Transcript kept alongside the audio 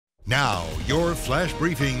Now, your flash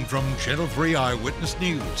briefing from Channel 3 Eyewitness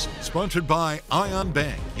News, sponsored by Ion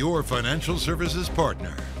Bank, your financial services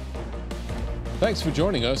partner. Thanks for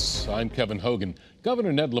joining us. I'm Kevin Hogan.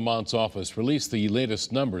 Governor Ned Lamont's office released the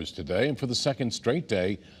latest numbers today, and for the second straight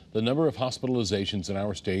day, the number of hospitalizations in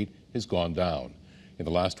our state has gone down. In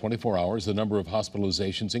the last 24 hours, the number of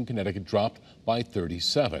hospitalizations in Connecticut dropped by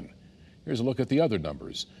 37. Here's a look at the other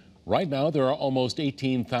numbers. Right now, there are almost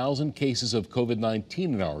 18,000 cases of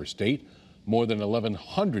COVID-19 in our state. More than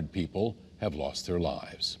 1,100 people have lost their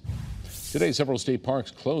lives. Today, several state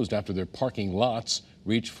parks closed after their parking lots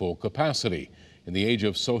reached full capacity. In the age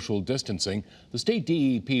of social distancing, the state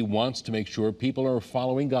DEP wants to make sure people are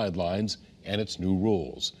following guidelines and its new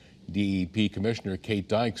rules. DEP Commissioner Kate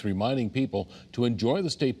Dykes reminding people to enjoy the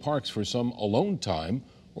state parks for some alone time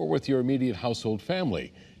or with your immediate household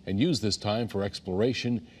family, and use this time for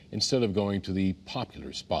exploration instead of going to the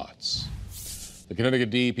popular spots. The Connecticut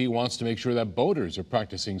DEP wants to make sure that boaters are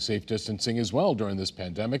practicing safe distancing as well during this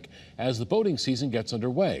pandemic as the boating season gets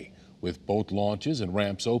underway. With boat launches and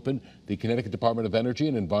ramps open, the Connecticut Department of Energy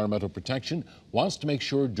and Environmental Protection wants to make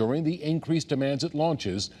sure during the increased demands at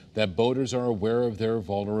launches that boaters are aware of their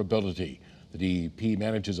vulnerability. The DEP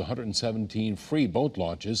manages 117 free boat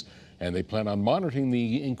launches, and they plan on monitoring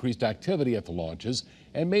the increased activity at the launches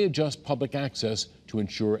and may adjust public access to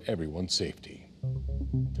ensure everyone's safety.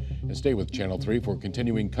 And stay with Channel 3 for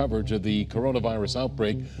continuing coverage of the coronavirus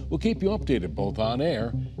outbreak. We'll keep you updated both on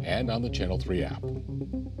air and on the Channel 3 app.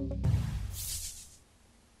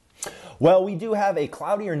 Well, we do have a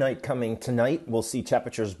cloudier night coming tonight. We'll see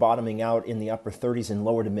temperatures bottoming out in the upper 30s and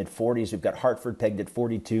lower to mid 40s. We've got Hartford pegged at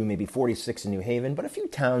 42, maybe 46 in New Haven, but a few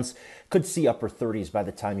towns could see upper 30s by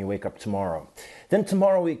the time you wake up tomorrow. Then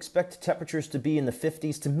tomorrow we expect temperatures to be in the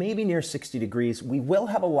 50s to maybe near 60 degrees. We will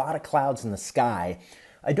have a lot of clouds in the sky.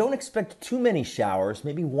 I don't expect too many showers,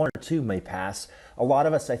 maybe one or two may pass. A lot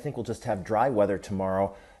of us, I think, will just have dry weather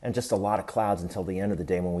tomorrow and just a lot of clouds until the end of the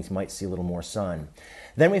day when we might see a little more sun.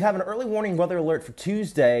 Then we have an early warning weather alert for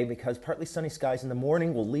Tuesday because partly sunny skies in the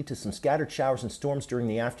morning will lead to some scattered showers and storms during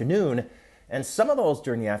the afternoon, and some of those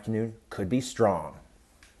during the afternoon could be strong.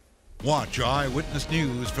 Watch Eyewitness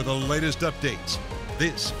News for the latest updates.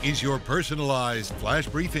 This is your personalized flash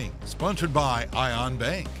briefing, sponsored by Ion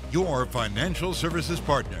Bank, your financial services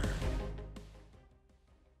partner.